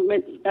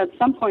 at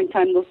some point in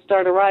time, they'll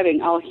start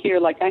arriving. I'll hear,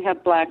 like, I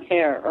have black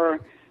hair, or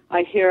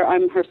I hear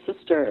I'm her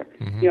sister,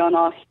 and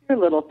I'll hear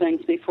little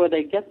things before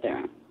they get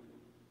there.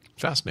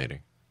 Fascinating.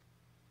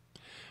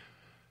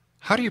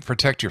 How do you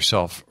protect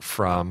yourself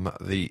from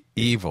the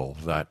evil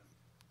that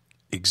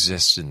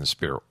exists in the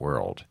spirit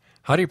world?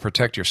 How do you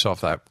protect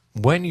yourself that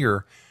when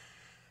you're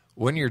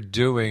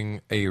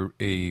doing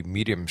a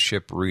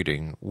mediumship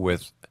reading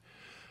with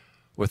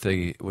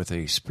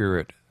a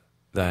spirit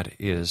that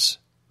is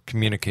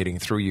communicating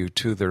through you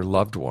to their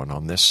loved one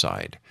on this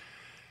side,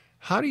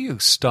 how do you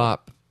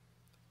stop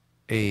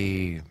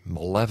a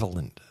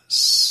malevolent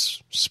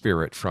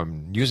spirit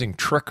from using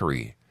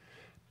trickery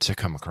to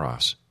come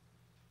across?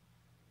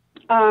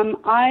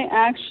 I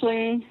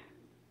actually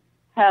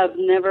have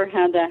never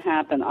had that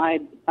happen. I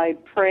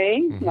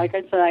pray, like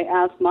I said, I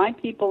ask my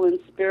people in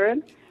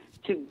spirit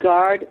to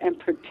guard and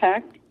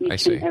protect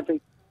each and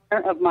every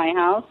corner of my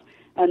house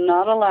and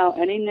not allow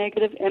any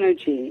negative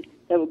energy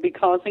that would be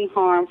causing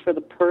harm for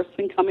the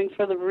person coming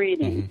for the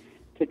reading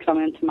to come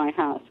into my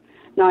house.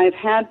 Now, I've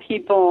had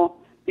people,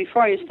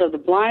 before I used to have the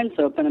blinds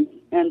open,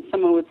 and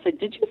someone would say,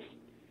 did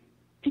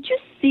you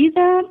see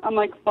that? I'm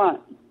like, what?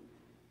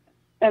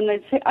 And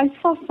they'd say, I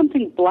saw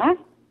something black.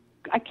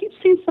 I keep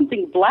seeing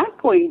something black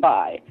going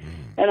by.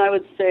 And I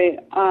would say,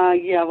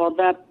 yeah, well,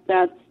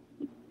 that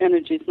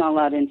energy's not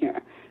allowed in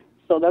here.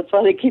 So that's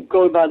why they keep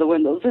going by the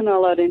windows. They're not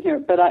allowed in here.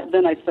 But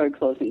then I started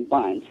closing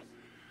blinds.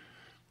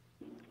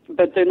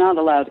 But they're not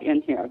allowed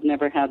in here. I've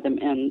never had them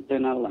in. They're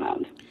not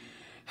allowed.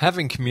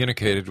 Having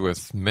communicated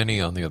with many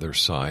on the other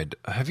side,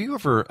 have you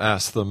ever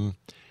asked them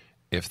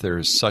if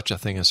there's such a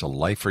thing as a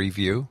life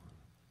review?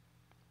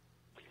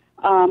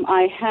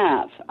 I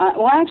have.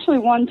 Well, actually,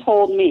 one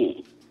told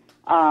me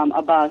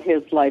about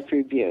his life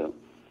review.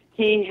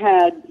 He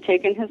had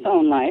taken his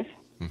own life,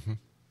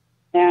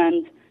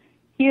 and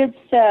he had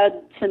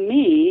said to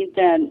me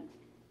that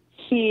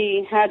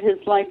he had his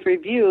life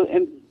review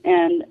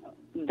and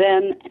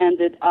then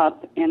ended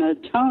up in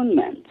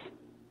atonement.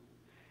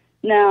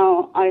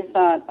 Now, I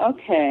thought,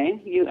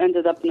 okay, you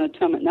ended up in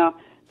atonement. Now,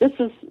 this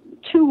is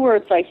two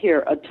words I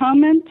hear,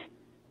 atonement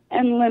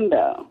and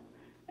limbo.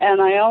 And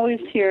I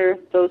always hear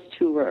those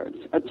two words,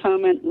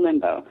 atonement,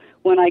 limbo.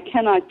 When I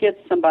cannot get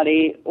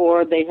somebody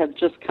or they have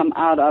just come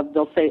out of,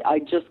 they'll say, I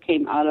just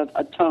came out of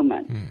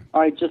atonement,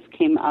 or I just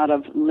came out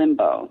of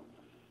limbo.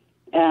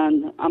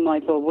 And I'm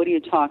like, well, what are you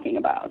talking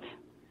about?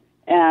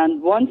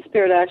 And one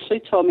spirit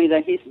actually told me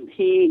that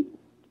he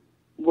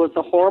was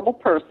a horrible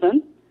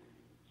person.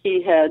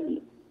 He had,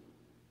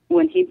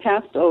 when he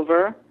passed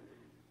over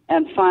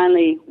and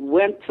finally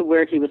went to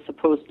where he was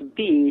supposed to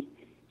be,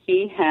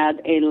 he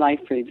had a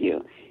life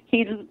review.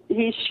 He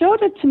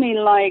showed it to me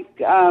like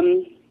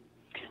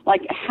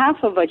half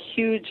of a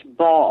huge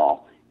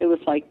ball. It was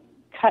like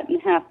cut in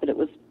half, but it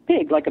was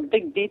big, like a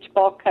big beach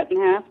ball cut in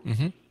half.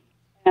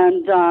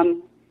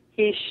 And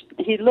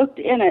he looked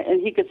in it,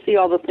 and he could see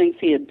all the things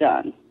he had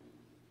done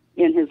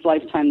in his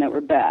lifetime that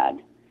were bad.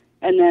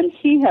 And then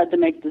he had to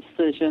make the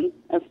decision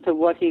as to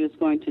what he was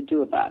going to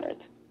do about it.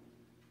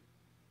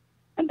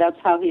 And that's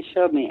how he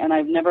showed me. And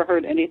I've never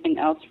heard anything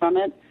else from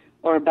it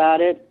or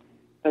about it.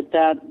 But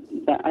that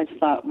I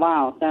thought,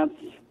 wow,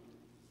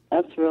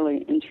 that's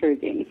really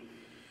intriguing.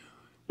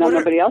 Now,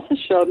 nobody else has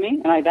showed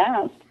me, and I've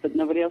asked, but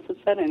nobody else has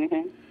said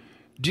anything.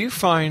 Do you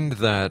find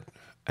that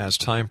as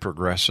time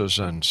progresses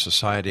and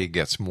society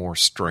gets more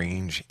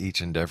strange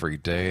each and every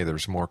day,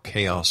 there's more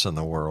chaos in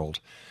the world,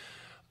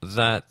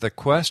 that the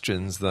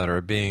questions that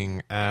are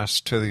being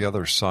asked to the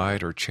other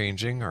side are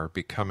changing, are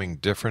becoming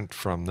different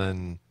from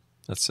then,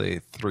 let's say,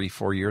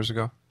 3-4 years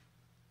ago?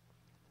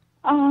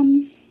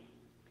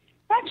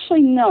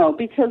 Actually, no,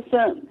 because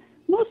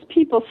most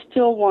people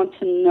still want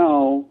to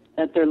know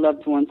that their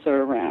loved ones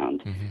are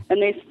around.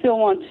 And they still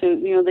want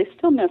to, they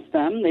still miss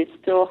them. They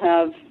still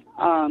have,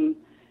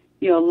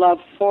 love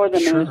for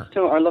them, and they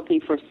still are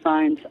looking for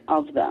signs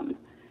of them.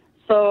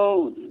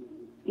 So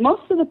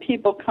most of the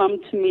people come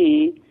to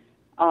me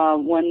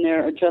when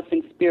they're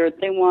addressing spirit.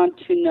 They want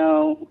to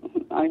know,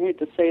 I hate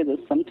to say this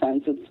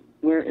sometimes, it's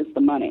where is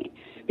the money?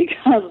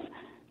 Because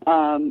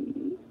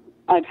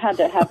I've had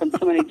that happen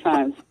so many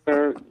times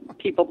where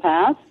people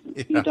pass,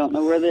 you don't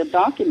know where their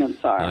documents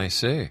are. I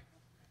see.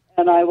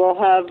 And I will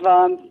have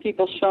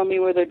people show me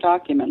where their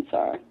documents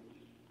are.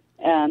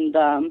 And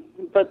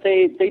but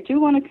they do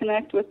want to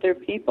connect with their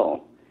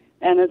people,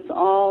 and it's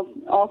all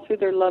through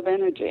their love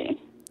energy.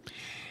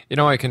 You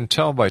know, I can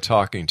tell by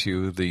talking to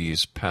you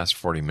these past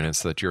 40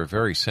 minutes that you're a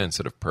very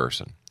sensitive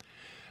person,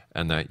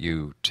 and that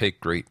you take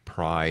great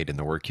pride in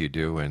the work you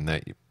do, and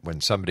that when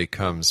somebody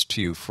comes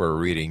to you for a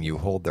reading, you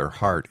hold their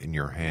heart in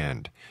your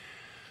hand.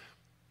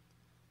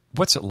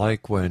 What's it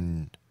like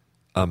when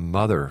a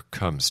mother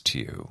comes to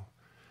you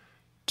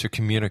to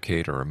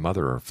communicate, or a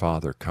mother or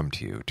father come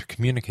to you to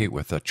communicate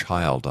with a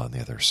child on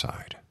the other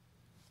side?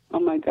 Oh,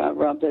 my God,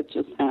 Rob, that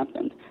just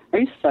happened. Are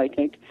you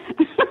psychic?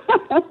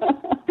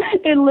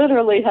 It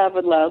literally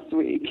happened last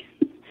week.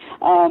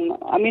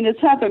 I mean,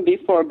 it's happened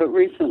before, but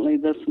recently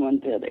this one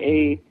did.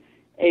 A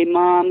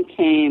mom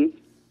came,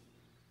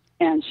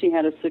 and she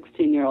had a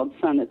 16-year-old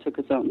son that took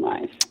his own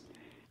life.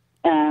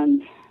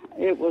 And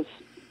it was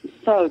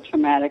so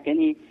traumatic, and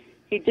he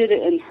did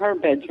it in her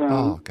bedroom.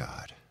 Oh,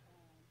 God.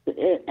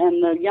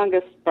 And the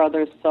youngest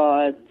brother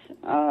saw it.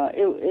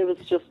 It was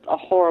just a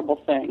horrible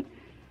thing.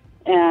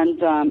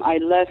 And I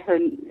let her,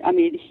 I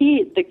mean,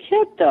 the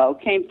kid, though,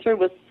 came through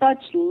with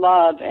such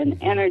love and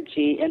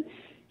energy, and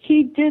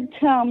he did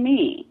tell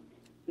me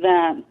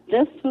that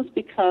this was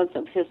because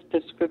of his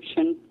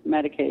prescription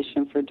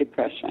medication for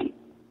depression.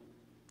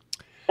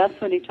 That's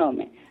what he told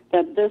me,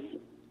 that this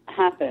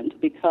happened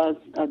because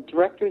a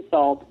direct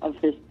result of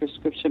his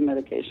prescription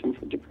medication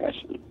for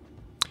depression.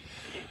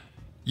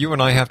 You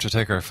and I have to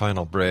take our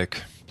final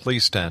break.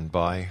 Please stand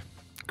by.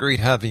 Great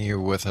having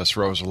you with us,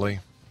 Rosalie.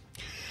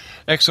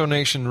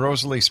 Exonation,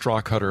 Rosalie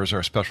Strawcutter is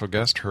our special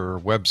guest. Her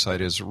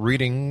website is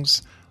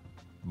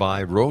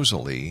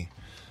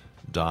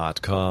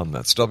readingsbyrosalie.com.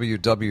 That's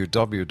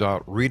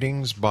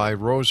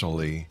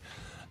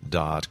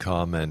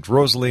www.readingsbyrosalie.com. And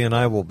Rosalie and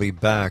I will be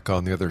back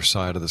on the other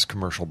side of this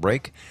commercial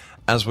break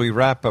as we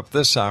wrap up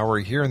this hour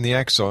here in the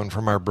X Zone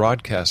from our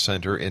broadcast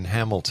center in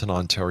Hamilton,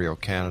 Ontario,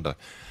 Canada.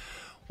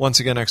 Once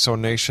again,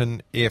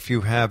 Exonation, if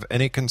you have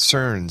any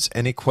concerns,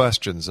 any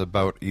questions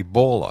about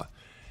Ebola,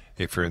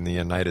 if you're in the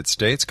United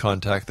States,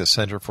 contact the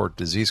Center for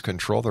Disease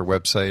Control. Their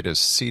website is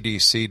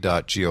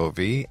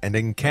cdc.gov. And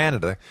in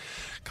Canada,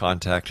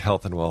 contact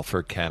Health and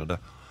Welfare Canada.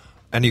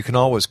 And you can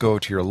always go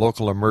to your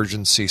local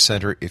emergency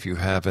center if you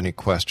have any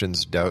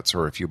questions, doubts,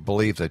 or if you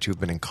believe that you've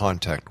been in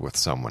contact with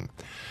someone.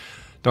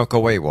 Don't go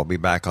away. We'll be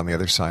back on the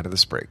other side of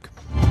this break.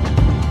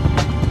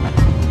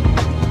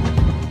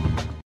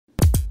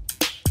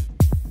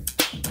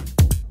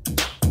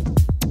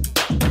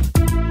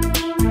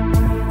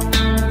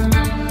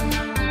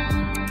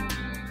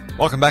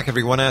 Welcome back,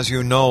 everyone. As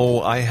you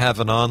know, I have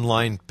an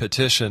online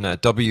petition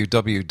at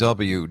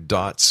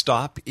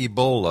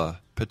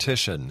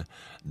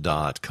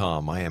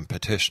www.stopebolaPetition.com. I am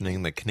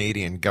petitioning the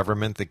Canadian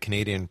government, the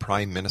Canadian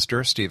Prime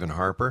Minister, Stephen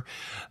Harper,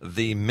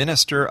 the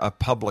Minister of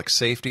Public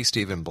Safety,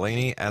 Stephen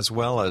Blaney, as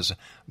well as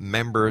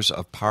members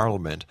of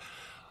Parliament.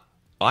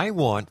 I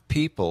want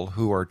people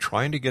who are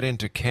trying to get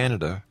into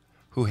Canada,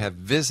 who have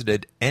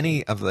visited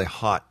any of the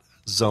hot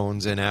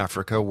zones in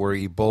Africa where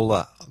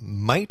Ebola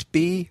might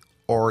be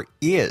or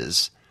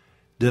is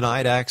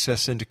denied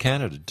access into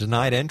Canada,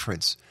 denied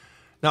entrance.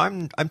 Now,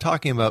 I'm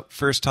talking about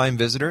first-time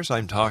visitors.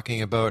 I'm talking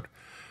about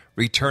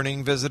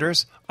returning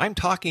visitors. I'm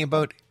talking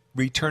about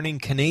returning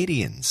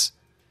Canadians.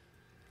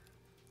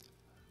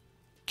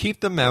 Keep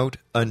them out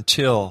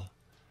until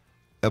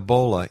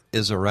Ebola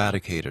is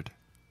eradicated.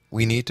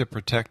 We need to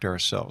protect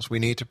ourselves. We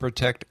need to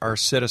protect our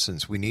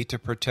citizens. We need to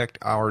protect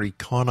our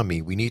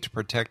economy. We need to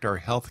protect our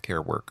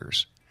healthcare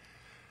workers.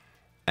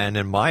 And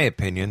in my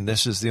opinion,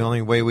 this is the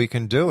only way we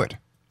can do it.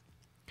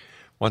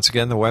 Once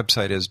again, the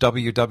website is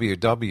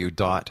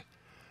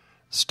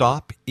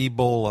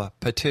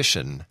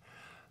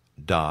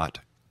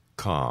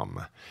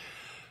www.stopebolaPetition.com.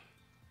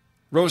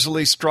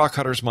 Rosalie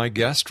Strawcutter is my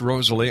guest.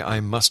 Rosalie, I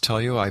must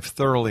tell you, I've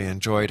thoroughly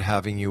enjoyed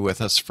having you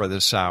with us for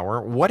this hour.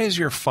 What is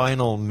your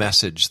final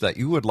message that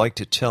you would like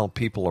to tell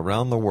people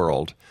around the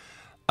world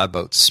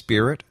about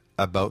Spirit,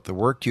 about the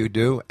work you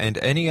do, and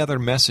any other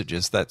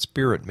messages that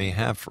Spirit may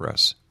have for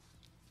us?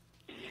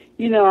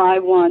 You know, I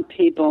want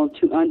people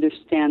to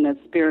understand that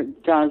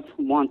Spirit does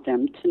want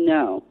them to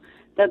know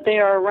that they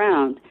are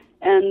around,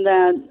 and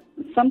that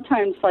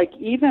sometimes, like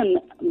even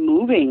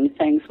moving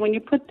things, when you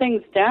put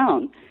things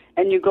down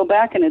and you go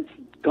back and it's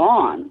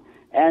gone,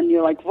 and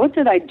you're like, what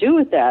did I do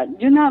with that?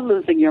 You're not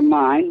losing your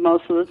mind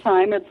most of the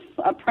time. It's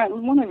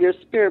one of your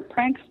spirit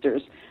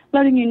pranksters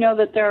letting you know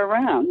that they're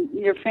around.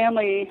 Your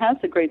family has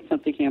a great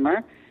sense of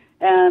humor,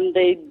 and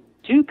they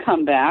do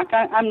come back.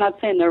 I'm not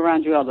saying they're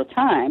around you all the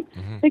time.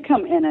 Mm-hmm. They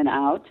come in and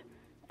out.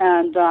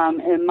 And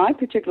in my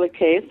particular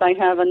case, I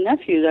have a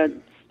nephew that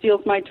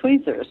steals my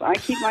tweezers. I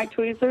keep my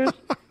tweezers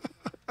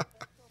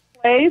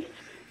placed.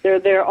 They're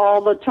there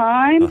all the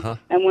time. Uh-huh.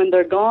 And when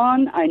they're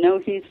gone, I know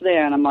he's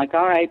there. And I'm like,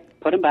 all right,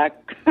 put them back.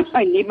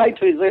 I need my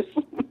tweezers.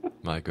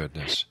 My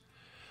goodness.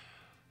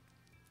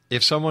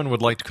 If someone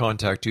would like to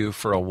contact you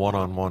for a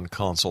one-on-one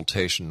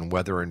consultation,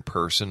 whether in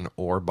person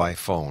or by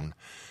phone,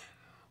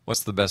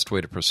 what's the best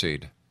way to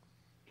proceed?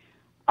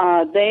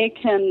 They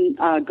can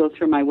go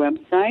through my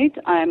website.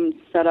 I'm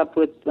set up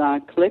with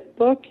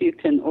ClickBook. You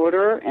can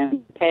order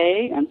and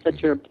pay and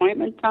set your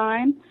appointment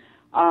time.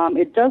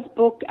 It does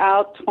book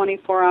out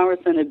 24 hours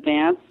in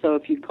advance, so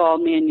if you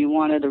called me and you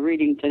wanted a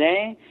reading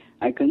today,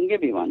 I couldn't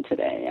give you one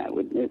today. I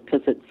would,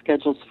 because it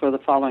schedules for the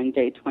following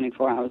day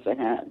 24 hours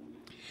ahead.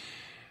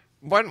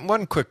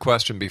 One quick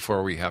question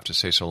before we have to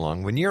say so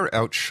long. When you're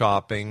out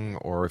shopping,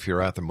 or if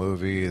you're at the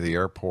movie, the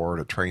airport,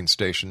 a train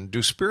station,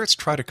 do spirits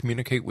try to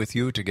communicate with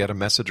you to get a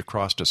message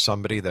across to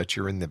somebody that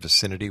you're in the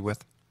vicinity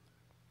with?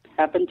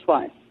 Happened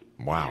twice.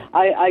 Wow.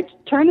 I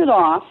turned it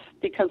off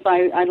because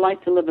I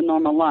like to live a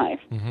normal life.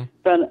 Mm-hmm.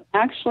 But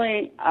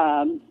actually,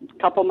 a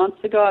couple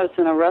months ago, I was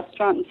in a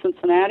restaurant in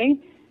Cincinnati,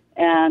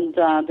 and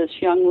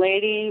this young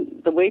lady,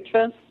 the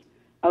waitress,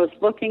 I was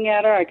looking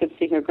at her. I could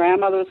see her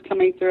grandmother was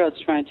coming through. I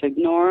was trying to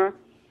ignore her.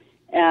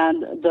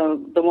 And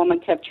the woman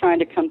kept trying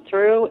to come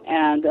through,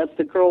 and as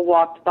the girl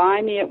walked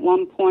by me at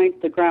one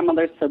point, the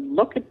grandmother said,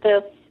 "Look at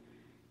this."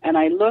 And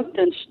I looked,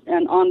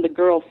 and on the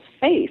girl's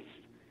face,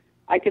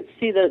 I could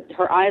see that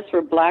her eyes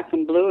were black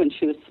and blue, and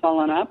she was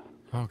swollen up.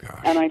 Oh, gosh.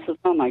 And I said,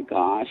 "Oh, my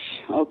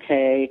gosh,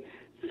 okay."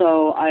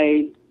 So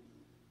I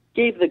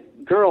gave the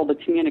girl the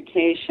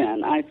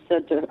communication. I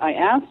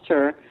asked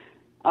her,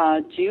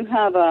 "Do you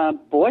have a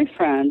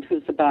boyfriend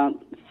who's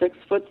about 6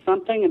 foot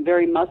something and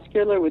very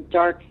muscular with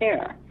dark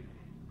hair?"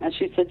 And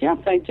she said, "Yes,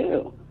 I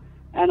do."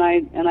 And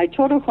I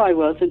told her who I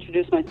was,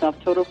 introduced myself,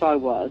 told her who I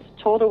was,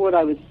 told her what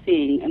I was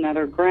seeing, and that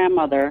her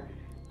grandmother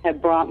had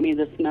brought me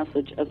this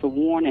message as a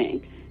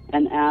warning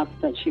and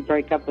asked that she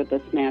break up with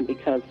this man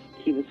because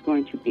he was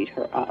going to beat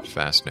her up.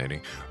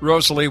 Fascinating.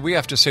 Rosalie, we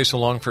have to say so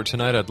long for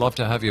tonight. I'd love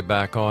to have you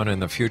back on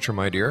in the future,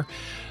 my dear.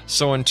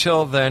 So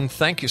until then,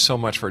 thank you so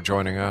much for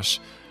joining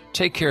us.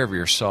 Take care of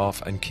yourself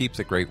and keep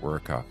the great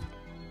work up.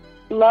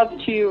 Love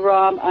to you,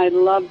 Rob. I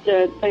loved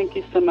it. Thank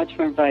you so much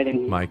for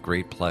inviting me. My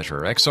great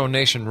pleasure. X-Zone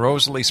Nation,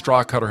 Rosalie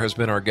Strawcutter has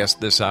been our guest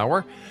this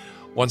hour.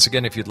 Once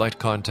again, if you'd like to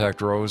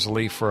contact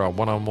Rosalie for a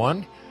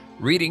one-on-one,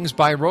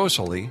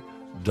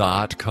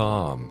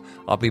 readingsbyrosalie.com.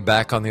 I'll be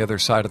back on the other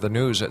side of the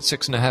news at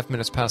 6.5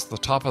 minutes past the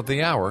top of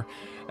the hour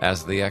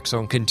as the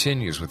X-Zone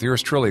continues with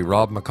yours truly,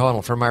 Rob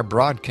McConnell, from our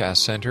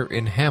broadcast center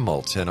in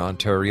Hamilton,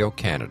 Ontario,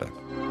 Canada.